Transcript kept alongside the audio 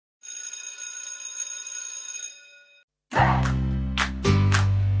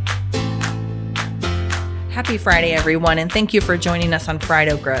Happy Friday, everyone, and thank you for joining us on Fried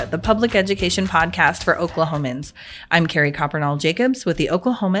Okra, the public education podcast for Oklahomans. I'm Carrie Coppernall Jacobs with the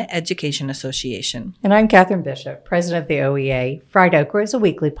Oklahoma Education Association. And I'm Catherine Bishop, president of the OEA. Fried Okra is a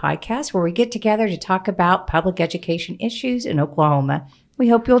weekly podcast where we get together to talk about public education issues in Oklahoma. We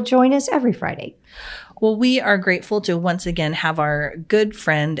hope you'll join us every Friday. Well, we are grateful to once again have our good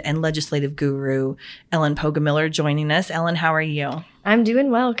friend and legislative guru, Ellen Poggemiller, joining us. Ellen, how are you? I'm doing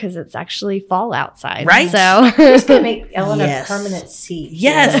well because it's actually fall outside. Right? So Just going to make Ellen Yes. a permanent seat.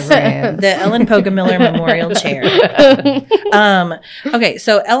 Yes, in the Ellen Poggemiller Memorial Chair. Okay,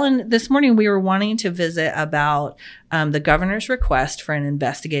 so Ellen, this morning we were wanting to visit about the governor's request for an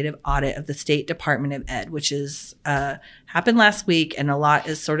investigative audit of the State Department of Ed, which is happened last week, and a lot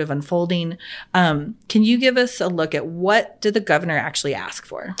is sort of unfolding. Can you give us a look at what did the governor actually ask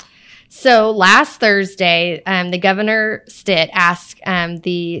for? So last Thursday, the Governor Stitt asked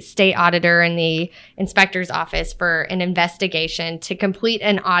the state auditor and the inspector's office for an investigation to complete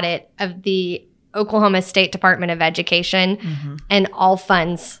an audit of the Oklahoma State Department of Education and all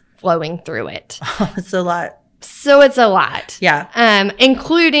funds flowing through it. It's a lot. So it's a lot. Yeah.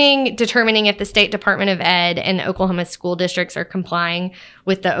 Including determining if the State Department of Ed and Oklahoma school districts are complying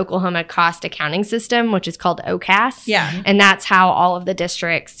with the Oklahoma Cost Accounting System, which is called OCAS. Yeah. And that's how all of the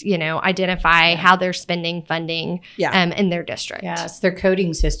districts, identify how they're spending funding in their district. Yeah, it's their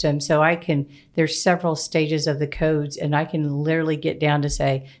coding system. So there's several stages of the codes, and I can literally get down to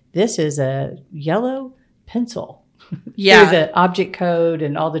say, this is a yellow pencil. Yeah. Through the object code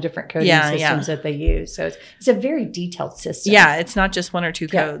and all the different coding systems that they use. So it's a very detailed system. Yeah, it's not just one or two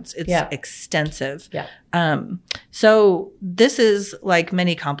codes. It's extensive. Yeah. So this is like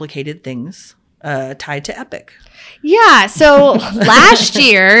many complicated things tied to EPIC. Yeah. So last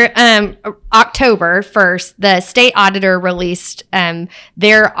year, October 1st, the state auditor released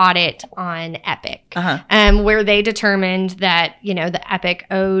their audit on EPIC, where they determined that, the EPIC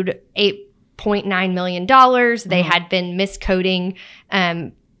owed $8.9 million. They had been miscoding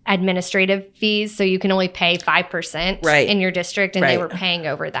administrative fees. So you can only pay 5% in your district, and they were paying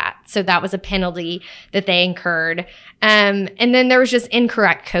over that. So that was a penalty that they incurred. And then there was just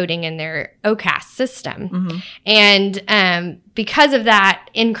incorrect coding in their OCAS system. And because of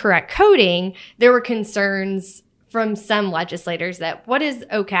that incorrect coding, there were concerns from some legislators that what is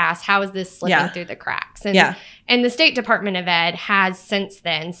OCAS? How is this slipping through the cracks? And the State Department of Ed has since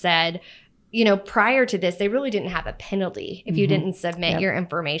then said, prior to this, they really didn't have a penalty if you didn't submit your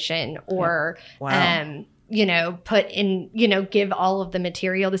information or, put in, give all of the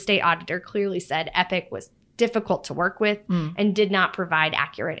material. The state auditor clearly said EPIC was difficult to work with and did not provide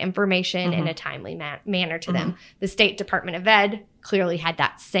accurate information in a timely manner to them. The State Department of Ed clearly had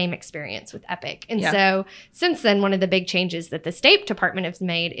that same experience with EPIC. And so since then, one of the big changes that the State Department has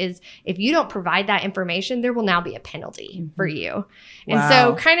made is if you don't provide that information, there will now be a penalty for you. And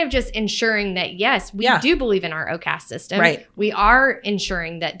so kind of just ensuring that, yes, we do believe in our OCAS system. Right. We are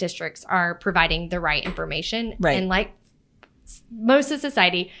ensuring that districts are providing the right information. Right. And like most of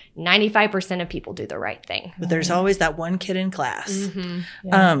society, 95% of people do the right thing. But there's always that one kid in class.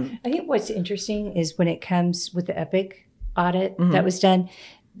 I think what's interesting is when it comes with the EPIC audit that was done,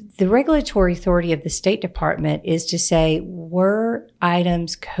 the regulatory authority of the State Department is to say, were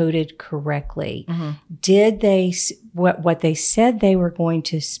items coded correctly? Did they, what they said they were going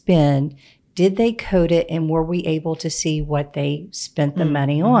to spend, did they code it, and were we able to see what they spent the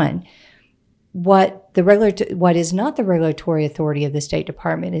money on? What is not the regulatory authority of the State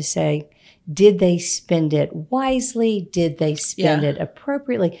Department is say, did they spend it wisely? Did they spend it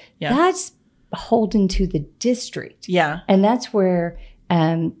appropriately? That's beholden to the district. And that's where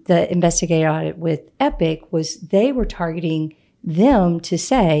the investigative audit with EPIC was they were targeting them to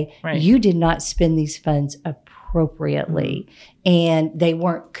say, you did not spend these funds appropriately. And they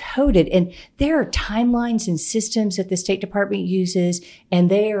weren't coded. And there are timelines and systems that the State Department uses, and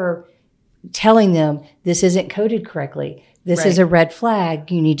they are telling them this isn't coded correctly. This is a red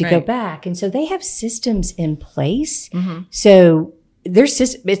flag. You need to go back. And so they have systems in place. So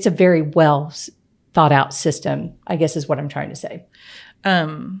it's a very well thought out system, I guess is what I'm trying to say.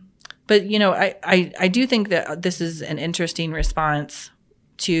 But, I do think that this is an interesting response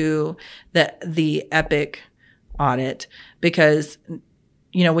to the EPIC audit because,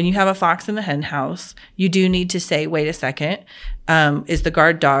 when you have a fox in the hen house, you do need to say, wait a second, is the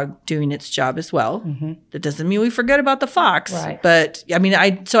guard dog doing its job as well? That doesn't mean we forget about the fox. But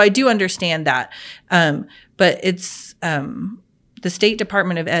I do understand that. But it's the State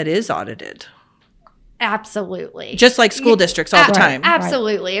Department of Ed is audited. Absolutely. Just like school districts all the time.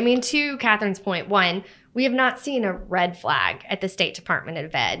 Absolutely. I mean, to Catherine's point, one, we have not seen a red flag at the State Department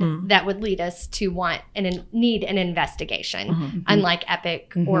of Ed that would lead us to want and need an investigation, unlike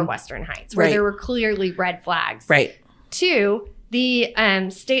Epic or Western Heights, where there were clearly red flags. Right. Two, the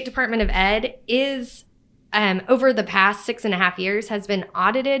State Department of Ed is, over the past 6.5 years, has been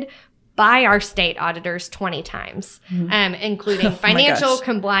audited by our state auditors 20 times, including financial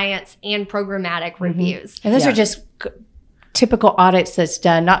compliance and programmatic reviews. And those are just typical audits that's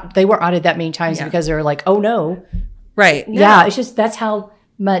done. They weren't audited that many times because they were like, oh no. Right. No. Yeah. It's just, that's how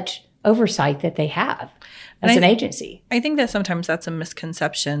much oversight that they have as an agency. I think that sometimes that's a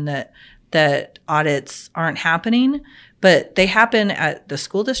misconception that audits aren't happening, but they happen at the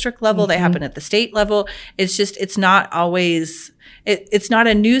school district level. They happen at the state level. It's just, it's not always, it's not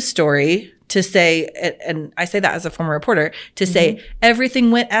a news story to say, and I say that as a former reporter, to say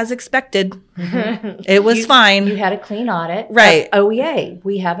everything went as expected. It was fine. You had a clean audit. Right. OEA,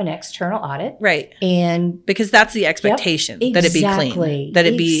 we have an external audit. Right. And because that's the expectation, that it be clean, that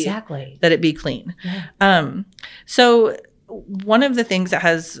it be clean. Yeah. So one of the things that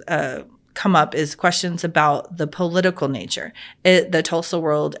has come up is questions about the political nature. The Tulsa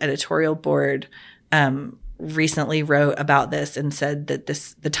World editorial board recently wrote about this and said that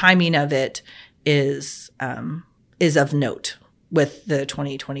the timing of it is of note with the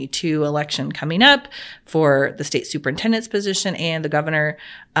 2022 election coming up for the state superintendent's position and the governor.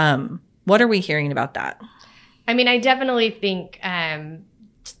 What are we hearing about that? I mean, I definitely think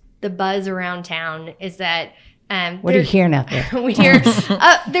the buzz around town is that what are you hearing out there? We hear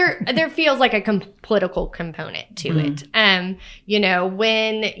there feels like a political component to it. You know,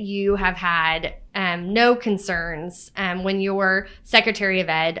 when you have had no concerns, when your Secretary of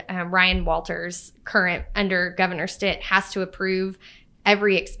Ed, Ryan Walters, current under Governor Stitt, has to approve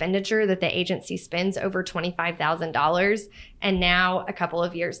every expenditure that the agency spends over $25,000, and now a couple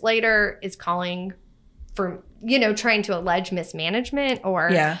of years later is calling for, you know, trying to allege mismanagement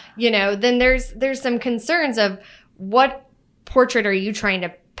or, you know, then there's some concerns of what portrait are you trying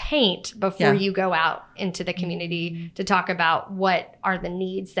to paint before you go out into the community to talk about what are the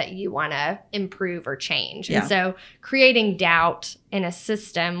needs that you want to improve or change. And so creating doubt in a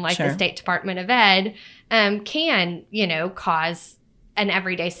system like the State Department of Ed can, you know, cause an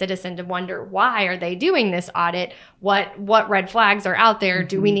everyday citizen to wonder, why are they doing this audit? What red flags are out there?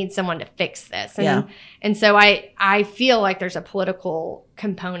 Do we need someone to fix this? And so I feel like there's a political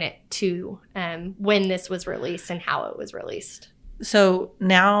component to when this was released and how it was released. So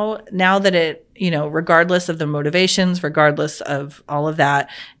now that it, you know, regardless of the motivations, regardless of all of that,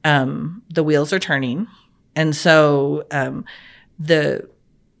 the wheels are turning. And so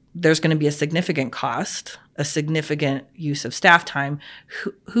there's going to be a significant cost, a significant use of staff time.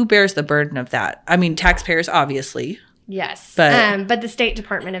 Who bears the burden of that? I mean, taxpayers, obviously. Yes. But the State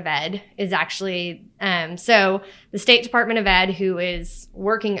Department of Ed is actually, so the State Department of Ed, who is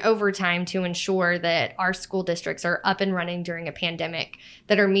working overtime to ensure that our school districts are up and running during a pandemic,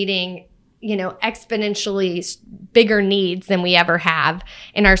 that are meeting, you know, exponentially bigger needs than we ever have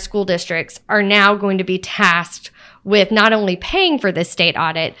in our school districts, are now going to be tasked with not only paying for the state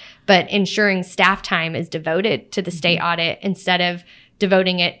audit, but ensuring staff time is devoted to the state audit instead of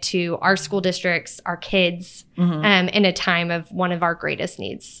devoting it to our school districts, our kids, in a time of one of our greatest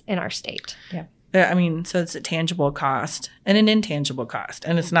needs in our state. Yeah. I mean, so it's a tangible cost and an intangible cost.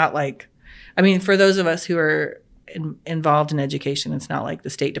 And it's not like, I mean, for those of us who are involved in education, it's not like the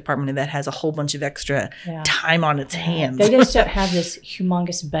State Department of Ed has a whole bunch of extra time on its hands. They just don't have this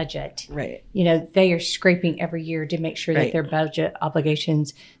humongous budget. Right. You know, they are scraping every year to make sure that their budget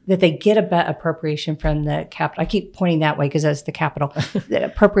obligations, that they get a appropriation from the Capitol. I keep pointing that way because that's the Capitol. The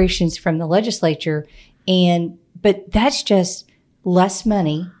appropriations from the legislature. But that's just less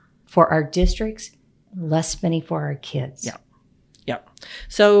money for our districts, less money for our kids. Yeah. Yeah.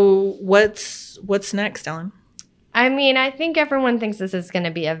 So what's next, Ellen? I mean, I think everyone thinks this is going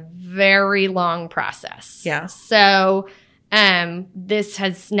to be a very long process. Yeah. So this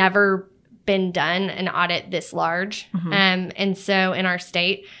has never been done, an audit this large. And so in our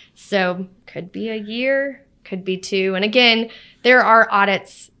state, so could be a year, could be 2. And again, there are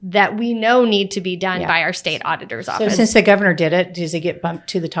audits that we know need to be done by our state auditor's office. So since the governor did it, does he get bumped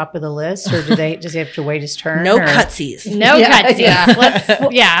to the top of the list, or does he have to wait his turn? No cutsies. No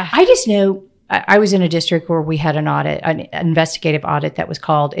cutsies. Yeah. I just know, I was in a district where we had an audit, an investigative audit that was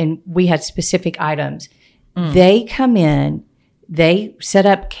called, and we had specific items. They come in, they set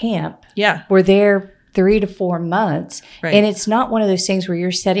up camp. Yeah. We're there 3 to 4 months. Right. And it's not one of those things where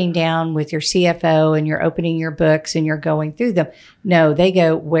you're sitting down with your CFO and you're opening your books and you're going through them. No, they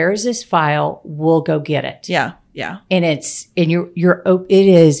go, where is this file? We'll go get it. Yeah. Yeah. And it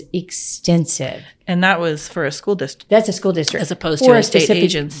is extensive. And that was for a school district. That's a school district. As opposed to a state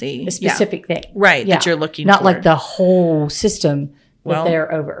agency. A specific thing. Right. That you're looking Not toward. like the whole system that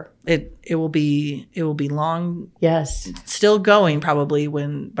they're over. It will be long. Yes. Still going probably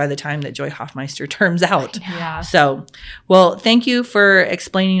by the time that Joy Hoffmeister terms out. Yeah. So, well, thank you for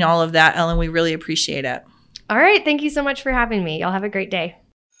explaining all of that, Ellen. We really appreciate it. All right. Thank you so much for having me. Y'all have a great day.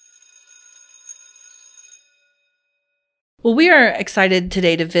 Well, we are excited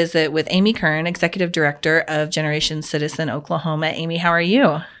today to visit with Amy Kern, Executive Director of Generation Citizen Oklahoma. Amy, how are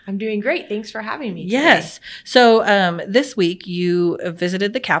you? I'm doing great. Thanks for having me today. Yes. So this week you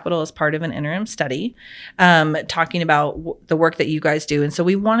visited the Capitol as part of an interim study, talking about the work that you guys do. And so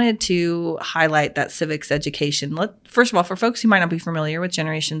we wanted to highlight that civics education. First of all, for folks who might not be familiar with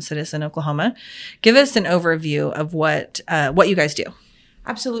Generation Citizen Oklahoma, give us an overview of what you guys do.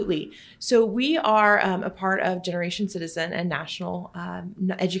 Absolutely. So we are a part of Generation Citizen, a national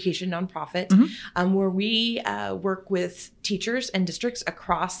education nonprofit, where we work with teachers and districts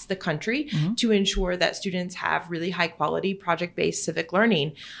across the country to ensure that students have really high quality project-based civic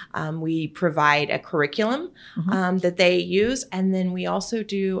learning. We provide a curriculum that they use. And then we also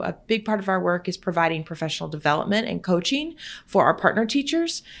do a big part of our work is providing professional development and coaching for our partner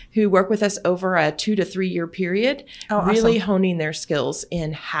teachers who work with us over a 2 to 3 year period, really honing their skills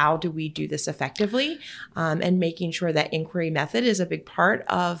in how do we do this effectively, and making sure that inquiry method is a big part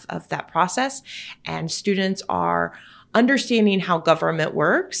of that process. And students are understanding how government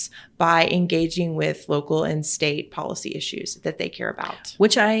works by engaging with local and state policy issues that they care about.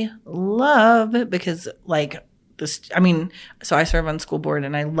 Which I love because so I serve on school board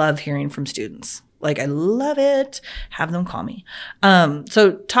and I love hearing from students. I love it. Have them call me.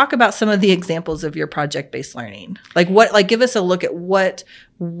 So talk about some of the examples of your project-based learning. Give us a look at what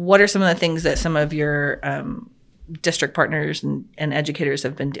are some of the things that some of your district partners and educators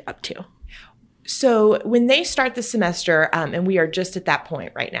have been up to? So when they start the semester, and we are just at that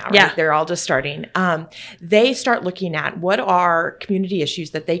point right now, right? Yeah. They're all just starting. They start looking at what are community issues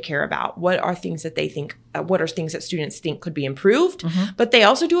that they care about, what are things that they think, what are things that students think could be improved. But they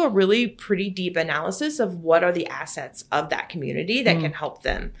also do a really pretty deep analysis of what are the assets of that community that can help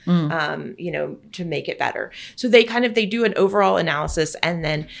them, to make it better. So they do an overall analysis, and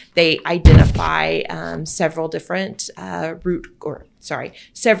then they identify several different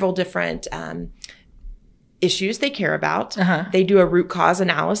issues they care about. They do a root cause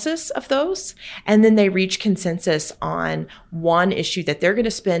analysis of those, and then they reach consensus on one issue that they're going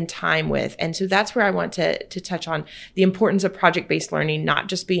to spend time with. And so that's where I want to touch on the importance of project-based learning, not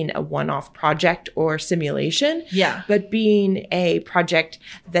just being a one-off project or simulation, but being a project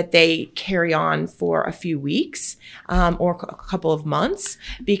that they carry on for a few weeks or a couple of months,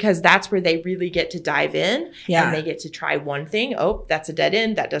 because that's where they really get to dive in and they get to try one thing. Oh, that's a dead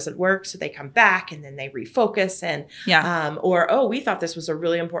end. That doesn't work. So they come back and then they refocus. And we thought this was a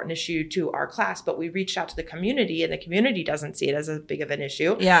really important issue to our class, but we reached out to the community and the community doesn't see it as as big of an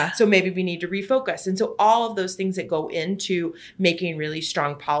issue. So maybe we need to refocus. And so all of those things that go into making really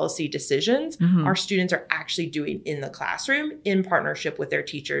strong policy decisions, our students are actually doing in the classroom in partnership with their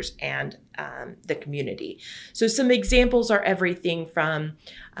teachers and the community. So some examples are everything from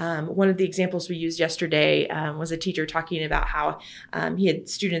one of the examples we used yesterday was a teacher talking about how he had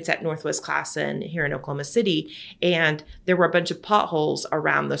students at Northwest Classen here in Oklahoma City, and there were a bunch of potholes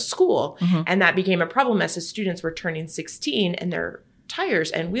around the school. And that became a problem as the students were turning 16 and their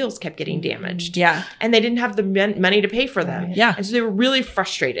tires and wheels kept getting damaged. And they didn't have the money to pay for them. And so they were really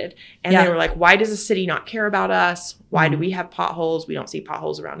frustrated. And they were like, why does the city not care about us? Why do we have potholes? We don't see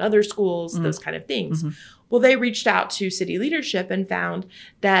potholes around other schools, those kind of things. Well, they reached out to city leadership and found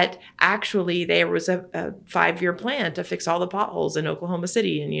that actually there was a 5-year plan to fix all the potholes in Oklahoma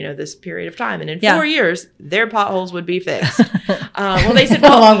City in, this period of time. And in 4 years, their potholes would be fixed. Well, they said,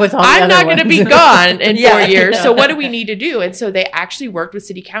 well, I'm not going to be gone in 4 years. So what do we need to do? And so they actually worked with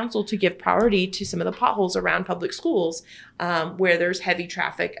city council to give priority to some of the potholes around public schools where there's heavy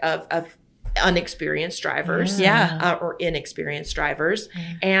traffic of unexperienced drivers or inexperienced drivers,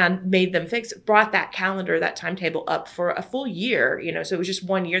 and made them fix, brought that calendar, that timetable up for a full year, so it was just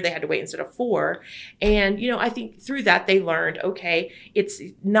 1 year they had to wait instead of 4. And, I think through that they learned, okay, it's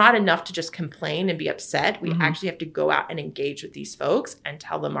not enough to just complain and be upset. We actually have to go out and engage with these folks and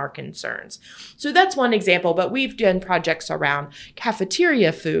tell them our concerns. So that's one example, but we've done projects around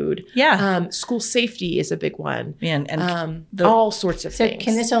cafeteria food. School safety is a big one. And all sorts of things. So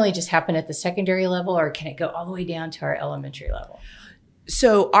can this only just happen at the secondary level, or can it go all the way down to our elementary level?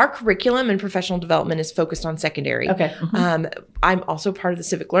 So our curriculum and professional development is focused on secondary. Okay. I'm also part of the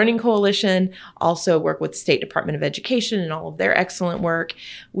Civic Learning Coalition, also work with the State Department of Education and all of their excellent work.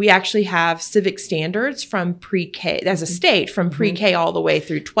 We actually have civic standards from pre-K, as a state, from pre-K all the way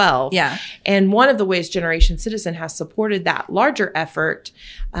through 12. Yeah. And one of the ways Generation Citizen has supported that larger effort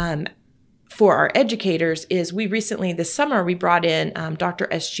for our educators is we recently, this summer, we brought in Dr.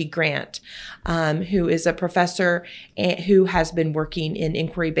 S.G. Grant, who is a professor who has been working in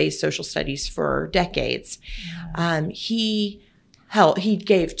inquiry-based social studies for decades. He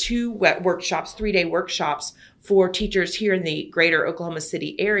gave 2 workshops, 3-day workshops for teachers here in the greater Oklahoma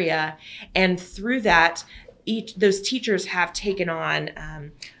City area. And through that, those teachers have taken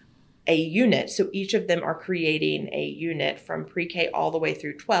on a unit. So each of them are creating a unit from pre-K all the way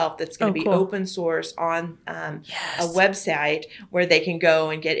through 12 that's going to be open source on a website where they can go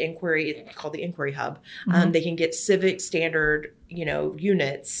and get inquiry. It's called the Inquiry Hub. They can get civic standard,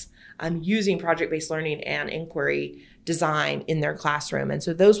 units using project-based learning and inquiry design in their classroom. And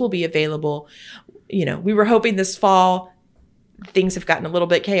so those will be available. We were hoping this fall. Things have gotten a little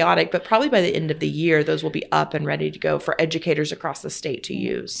bit chaotic, but probably by the end of the year, those will be up and ready to go for educators across the state to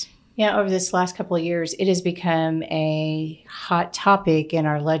use. Yeah, over this last couple of years, it has become a hot topic in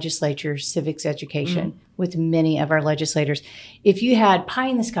our legislature, civics education, with many of our legislators. If you had pie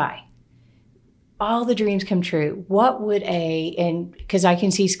in the sky, all the dreams come true, what would and because I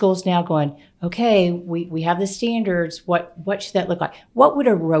can see schools now going, okay, we have the standards, what should that look like? What would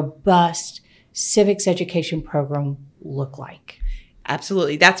a robust civics education program look like?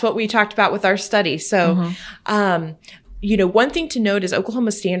 Absolutely. That's what we talked about with our study. So, one thing to note is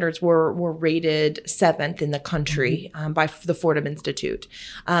Oklahoma standards were rated 7th in the country by the Fordham Institute,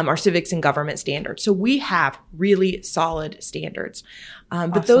 our civics and government standards. So we have really solid standards,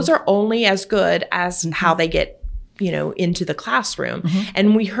 but those are only as good as how they get into the classroom.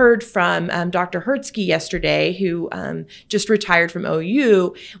 And we heard from Dr. Hertzke yesterday, who just retired from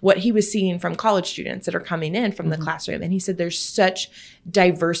OU, what he was seeing from college students that are coming in from the classroom. And he said there's such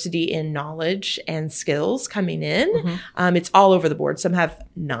diversity in knowledge and skills coming in. It's all over the board. Some have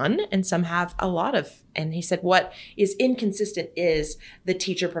none and some have a lot of. And he said what is inconsistent is the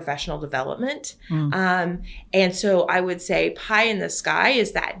teacher professional development. And so I would say pie in the sky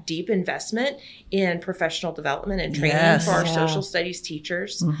is that deep investment in professional development and training for our social studies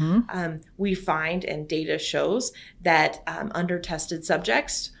teachers. We find, and data shows, that under-tested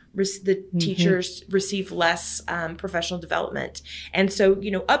subjects, the teachers receive less professional development. And so,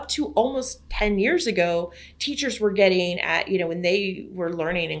 up to almost 10 years ago, teachers were getting at, when they were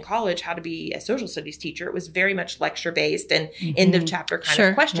learning in college how to be a social studies teacher, it was very much lecture-based and end of chapter kind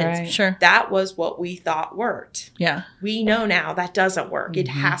of questions. Right. That was what we thought worked. Yeah. We know now that doesn't work. It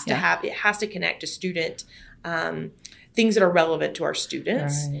has to it has to connect to student things that are relevant to our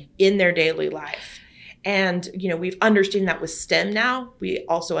students in their daily life. And, we've understood that with STEM now. We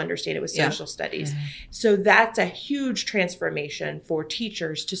also understand it with social studies. So that's a huge transformation for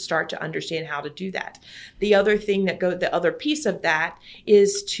teachers to start to understand how to do that. The other thing the other piece of that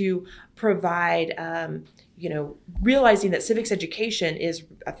is to provide, realizing that civics education is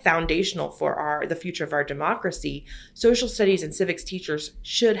foundational for the future of our democracy. Social studies and civics teachers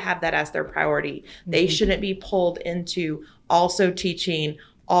should have that as their priority. They shouldn't be pulled into also teaching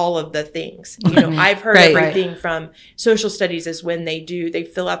all of the things. I've heard everything from social studies is when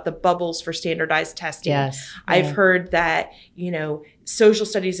they fill out the bubbles for standardized testing. I've heard that, social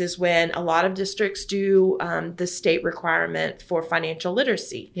studies is when a lot of districts do the state requirement for financial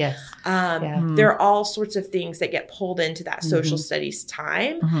literacy. There are all sorts of things that get pulled into that social studies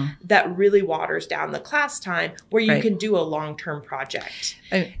time that really waters down the class time where you can do a long-term project.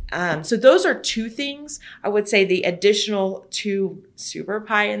 So those are 2 things. I would say the additional 2 super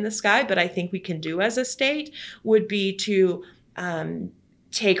pie in the sky, but I think we can do as a state would be to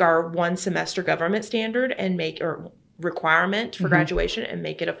take our 1 semester government standard and requirement for graduation and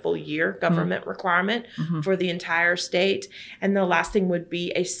make it a full year government requirement for the entire state. And the last thing would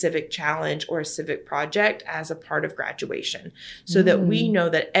be a civic challenge or a civic project as a part of graduation, so that we know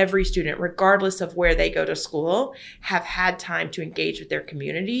that every student, regardless of where they go to school, have had time to engage with their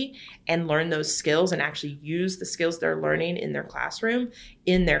community and learn those skills and actually use the skills they're learning in their classroom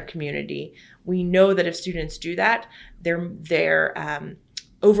in their community. We know that if students do that, their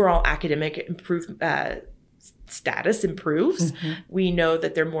overall academic status improves. We know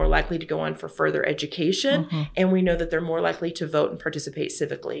that they're more likely to go on for further education, and we know that they're more likely to vote and participate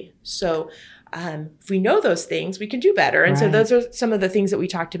civically. So if we know those things, we can do better. And so those are some of the things that we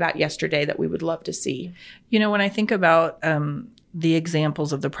talked about yesterday that we would love to see. When I think about the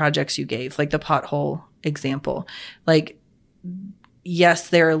examples of the projects you gave, like the pothole example, like, yes,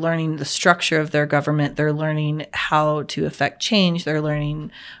 they're learning the structure of their government. They're learning how to affect change. They're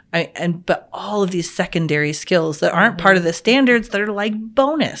learning, but all of these secondary skills that aren't part of the standards that are like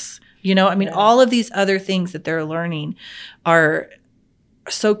bonus, all of these other things that they're learning are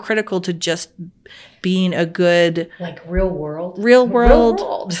so critical to just being a good, like real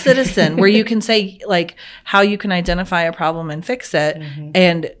world citizen, where you can say like how you can identify a problem and fix it.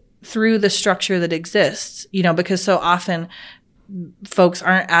 And through the structure that exists, because so often folks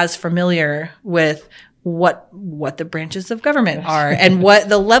aren't as familiar with what the branches of government are and what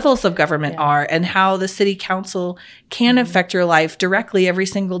the levels of government are and how the city council can affect your life directly every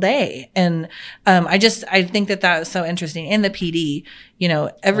single day. And I think that is so interesting. And the PD,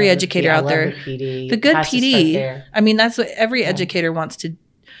 every educator out there, the good PD, I mean, that's what every educator wants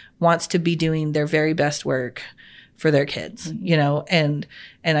to be doing their very best work for their kids, and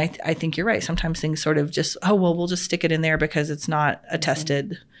I think you're right. Sometimes things sort of just, we'll just stick it in there because it's not a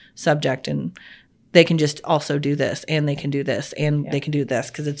tested subject, and they can just also do this, and they can do this, and they can do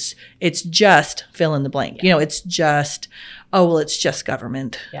this because it's just fill in the blank. It's just, it's just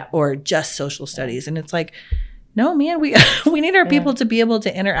government or just social studies, and it's like, no, man, we need our people to be able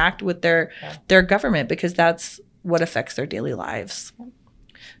to interact with their government because that's what affects their daily lives.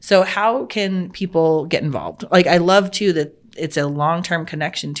 So how can people get involved? Like, I love too that it's a long-term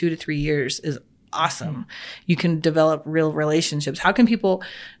connection. 2 to 3 years is awesome. You can develop real relationships. How can people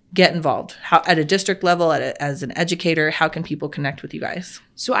get involved? How, at a district level, as an educator, how can people connect with you guys?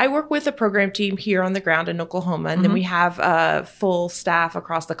 So I work with a program team here on the ground in Oklahoma, and then we have full staff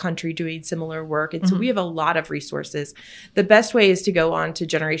across the country doing similar work. And so we have a lot of resources. The best way is to go on to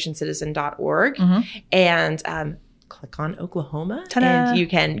generationscitizen.org and click on Oklahoma. Ta-da. And you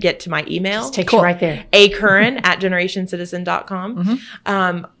can get to my email. Just takes you right there. acurran@generationscitizen.com.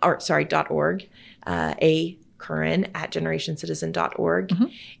 .org. acurran@generationcitizen.org.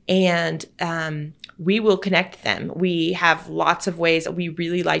 And we will connect them. We have lots of ways that we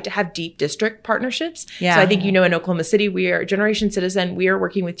really like to have deep district partnerships. Yeah. So I think, in Oklahoma City, we are Generation Citizen. We are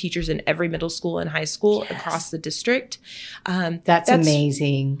working with teachers in every middle school and high school across the district. That's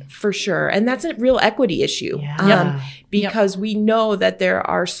amazing. For sure. And that's a real equity issue. Because we know that there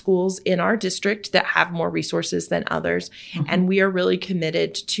are schools in our district that have more resources than others. And we are really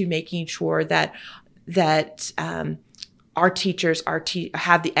committed to making sure that our teachers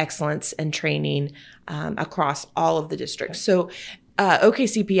have the excellence and training across all of the districts. So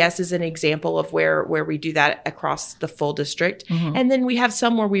OKCPS is an example of where we do that across the full district. And then we have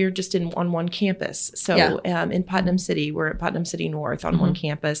some where we are just on one campus. So in Putnam City, we're at Putnam City North on one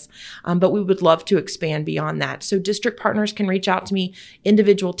campus. But we would love to expand beyond that. So district partners can reach out to me.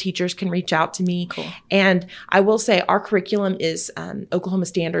 Individual teachers can reach out to me. Cool. And I will say our curriculum is Oklahoma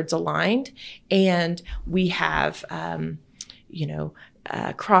Standards aligned. And we have,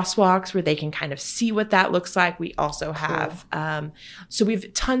 crosswalks where they can kind of see what that looks like. We also have, so we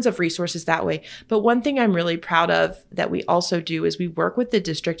have tons of resources that way. But one thing I'm really proud of that we also do is we work with the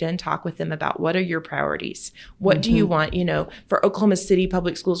district and talk with them about what are your priorities? What do you want? For Oklahoma City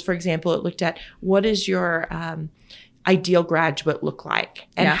Public Schools, for example, it looked at what is your ideal graduate look like?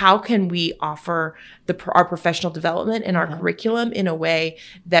 And how can we offer our professional development and our curriculum in a way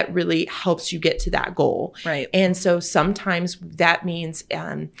that really helps you get to that goal? Right. And so sometimes that means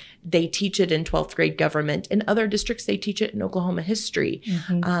they teach it in 12th grade government. In other districts, they teach it in Oklahoma history.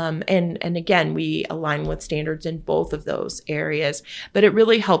 And again, we align with standards in both of those areas. But it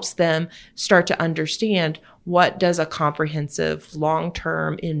really helps them start to understand what does a comprehensive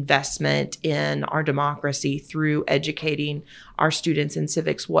long-term investment in our democracy through educating our students in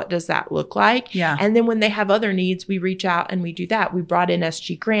civics, what does that look like? Yeah. And then when they have other needs, we reach out and we do that. We brought in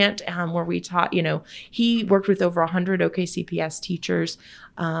SG Grant, where we taught, he worked with over 100 OKCPS teachers.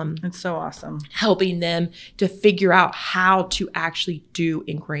 It's so awesome. Helping them to figure out how to actually do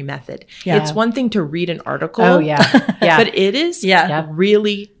inquiry method. Yeah. It's one thing to read an article. Oh, yeah. But it is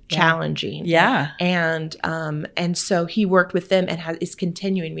really challenging. Yeah. And so he worked with them and is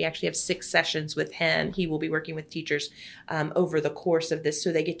continuing. We actually have 6 sessions with him. He will be working with teachers over the course of this,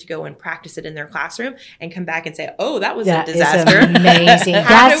 so they get to go and practice it in their classroom and come back and say, oh, that was a disaster. Is amazing.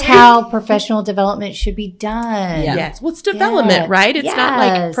 That's how professional development should be done. Yeah. Yes. Well, it's development, right? It's not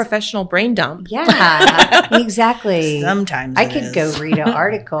like professional brain dump. Yeah, exactly. Sometimes I could go read an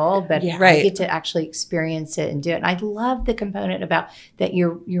article, but Yeah. I get to actually experience it and do it. And I love the component about that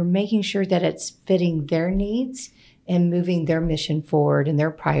you're making sure that it's fitting their needs and moving their mission forward and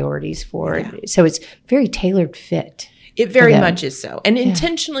their priorities forward. So it's very tailored fit. It very much is so, and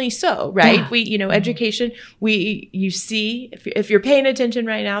intentionally so, right? Yeah. Education, you see, if you're paying attention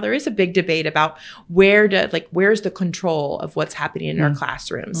right now, there is a big debate about where's the control of what's happening in our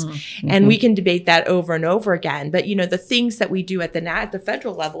classrooms. And we can debate that over and over again. But, the things that we do at the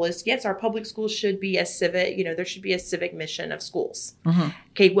federal level is, yes, our public schools should be a civic, there should be a civic mission of schools.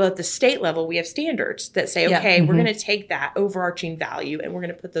 Okay, well, at the state level, we have standards that say, okay, we're going to take that overarching value and we're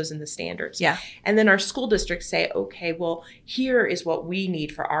going to put those in the standards. Yeah. And then our school districts say, okay, well, here is what we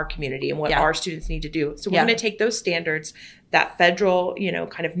need for our community and what our students need to do. So we're going to take those standards, that federal,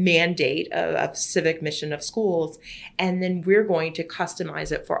 kind of mandate of civic mission of schools, and then we're going to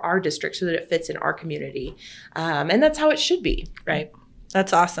customize it for our district so that it fits in our community. And that's how it should be. Right.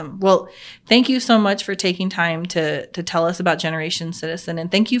 That's awesome. Well, thank you so much for taking time to tell us about Generation Citizen,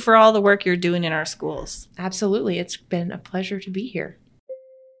 and thank you for all the work you're doing in our schools. Absolutely. It's been a pleasure to be here.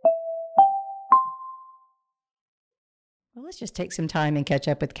 Well, let's just take some time and catch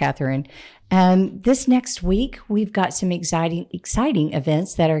up with Catherine. This next week, we've got some exciting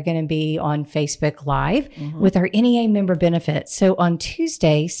events that are going to be on Facebook Live with our NEA member benefits. So on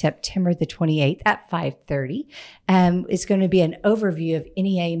Tuesday, September the 28th at 5:30, it's going to be an overview of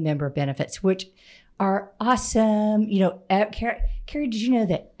NEA member benefits, which are awesome. Carrie, did you know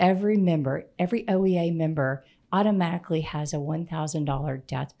that every OEA member automatically has a $1,000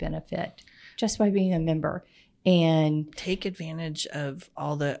 death benefit just by being a member? And take advantage of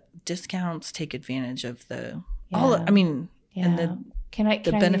all the discounts, take advantage of and the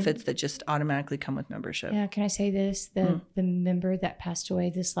benefits that just automatically come with membership. Yeah. Can I say this? The member that passed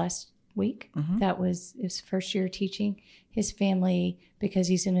away this last week, that was his first year teaching, his family, because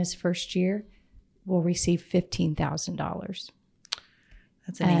he's in his first year, will receive $15,000.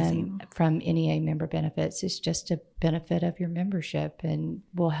 That's amazing. From NEA member benefits. It's just a benefit of your membership and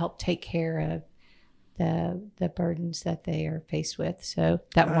will help take care of the burdens that they are faced with. So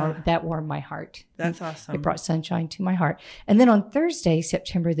that warmed my heart. That's awesome. It brought sunshine to my heart. And then on Thursday,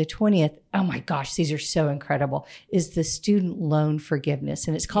 September the 20th, oh my gosh, these are so incredible, is the student loan forgiveness.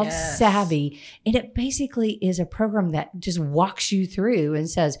 And it's called Savvy. And it basically is a program that just walks you through and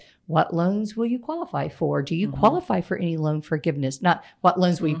says, what loans will you qualify for? Do you qualify for any loan forgiveness? Not what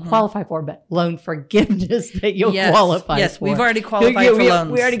loans will you qualify for, but loan forgiveness that you'll qualify for. Yes, we've already qualified for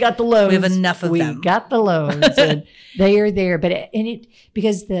loans. We already got the loans. We have enough of them. We got the loans and they are there. But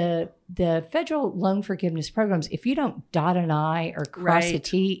because the federal loan forgiveness programs, if you don't dot an I or cross a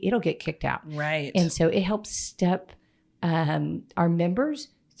T, it'll get kicked out. Right. And so it helps step our members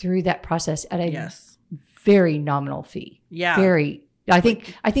through that process at a very nominal fee. Yeah. I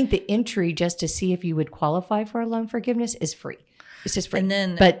think the entry just to see if you would qualify for a loan forgiveness is free. It's just free. And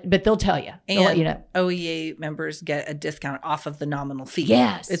then, but they'll tell you. They'll let you know. OEA members get a discount off of the nominal fee.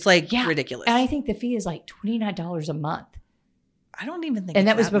 Yes. It's ridiculous. And I think the fee is like $29 a month. I don't even think and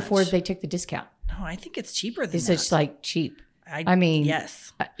that was before they took the discount. No, I think it's cheaper than that. It's just like cheap. I mean,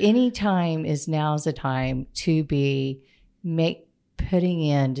 yes. Any time now's the time to be putting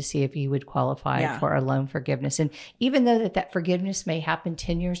in to see if you would qualify for a loan forgiveness. And even though that forgiveness may happen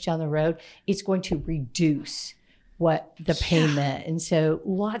 10 years down the road, it's going to reduce the payment. And so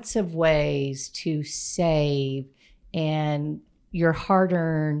lots of ways to save and your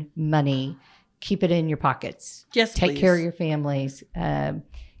hard-earned money, keep it in your pockets. Yes, Take care of your families.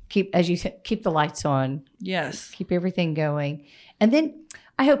 Keep the lights on. Yes. Keep everything going. And then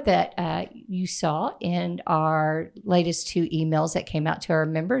I hope that you saw in our latest 2 emails that came out to our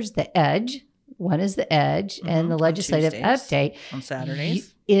members, the EDGE, one is the EDGE, and the legislative update on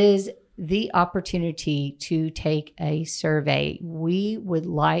Saturdays is the opportunity to take a survey. We would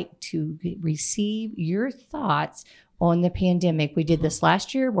like to receive your thoughts on the pandemic. We did this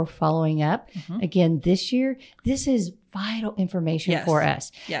last year. We're following up again this year. This is vital information for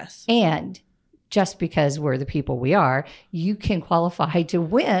us. Yes. And just because we're the people we are, you can qualify to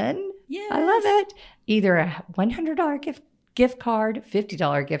win. Yes. I love it. Either a $100 gift card,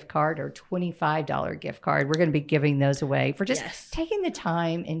 $50 gift card, or $25 gift card. We're going to be giving those away for just taking the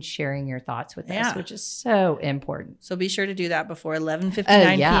time and sharing your thoughts with us, which is so important. So be sure to do that before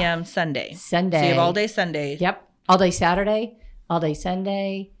 11:59 p.m. Sunday. So you have all day Sunday. Yep. All day Saturday, all day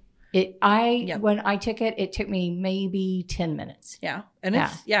Sunday. When I took it, it took me maybe 10 minutes. Yeah. And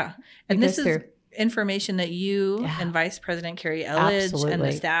and this is information that you and Vice President Carrie Elledge and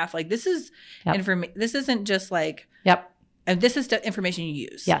the staff, this is this isn't just and this is the information you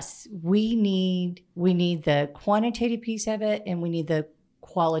use. Yes. We need the quantitative piece of it, and we need the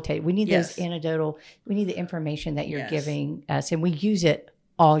qualitative. We need those anecdotal, we need the information that you're giving us, and we use it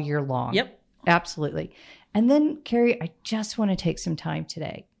all year long. Yep. Absolutely. And then, Carrie, I just want to take some time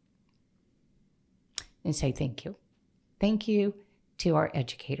today and say thank you. Thank you to our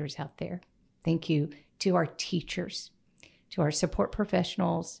educators out there. Thank you to our teachers, to our support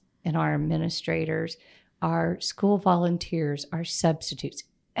professionals and our administrators, our school volunteers, our substitutes,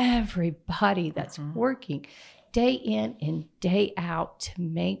 everybody that's working day in and day out to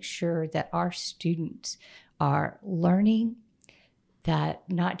make sure that our students are learning, that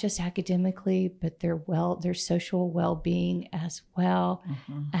not just academically, but their social well-being as well.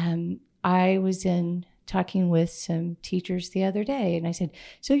 I was talking with some teachers the other day, and I said,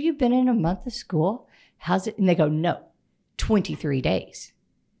 so you've been in a month of school? How's it? And they go, no, 23 days.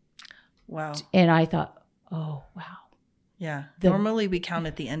 Wow. And I thought, oh, wow. Yeah. Normally we count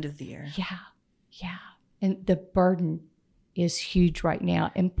at the end of the year. Yeah. Yeah. And the burden is huge right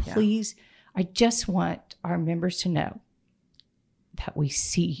now. And please, I just want our members to know that we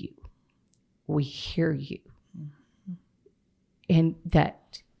see you, we hear you, and that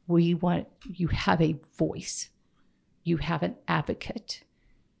we want you have a voice. You have an advocate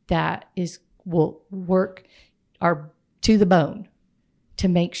that will work to the bone to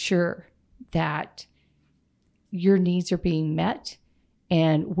make sure that your needs are being met,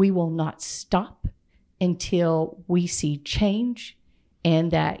 and we will not stop until we see change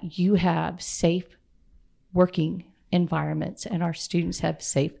and that you have safe working environments and our students have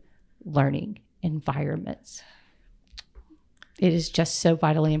safe learning environments. It is just so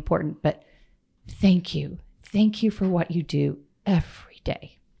vitally important. But thank you. Thank you for what you do every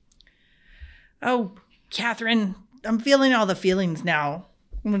day. Oh, Catherine, I'm feeling all the feelings now.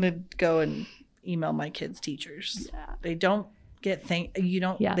 I'm going to go and email my kids' teachers. Yeah. They don't get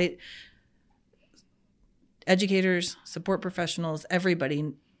educators, support professionals,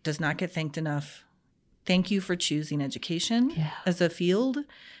 everybody does not get thanked enough. Thank you for choosing education as a field.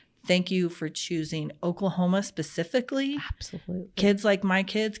 Thank you for choosing Oklahoma specifically. Absolutely. Kids like my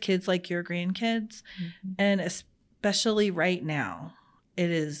kids like your grandkids. And especially right now,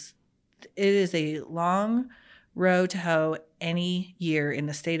 it is a long road to hoe any year in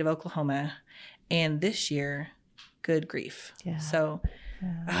the state of Oklahoma. And this year, good grief. Yeah. So,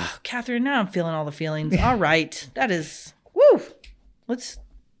 Catherine, now I'm feeling all the feelings. All right. That is, woo.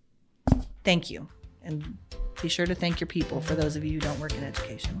 Thank you. And be sure to thank your people for those of you who don't work in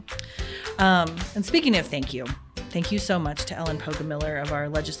education. And speaking of thank you so much to Ellen Pogamiller of our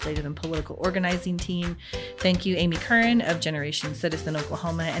legislative and political organizing team. Thank you, Amy Curran of Generation Citizen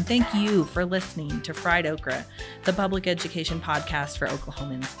Oklahoma. And thank you for listening to Fried Okra, the public education podcast for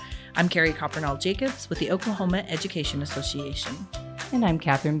Oklahomans. I'm Carrie Coppernall-Jacobs with the Oklahoma Education Association. And I'm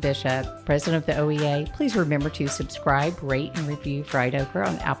Catherine Bishop, president of the OEA. Please remember to subscribe, rate, and review Fried Okra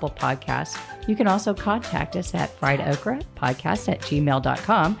on Apple Podcasts. You can also contact us at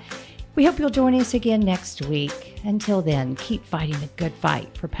friedokrapodcast@gmail.com. We hope you'll join us again next week. Until then, keep fighting the good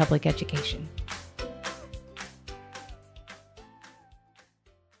fight for public education.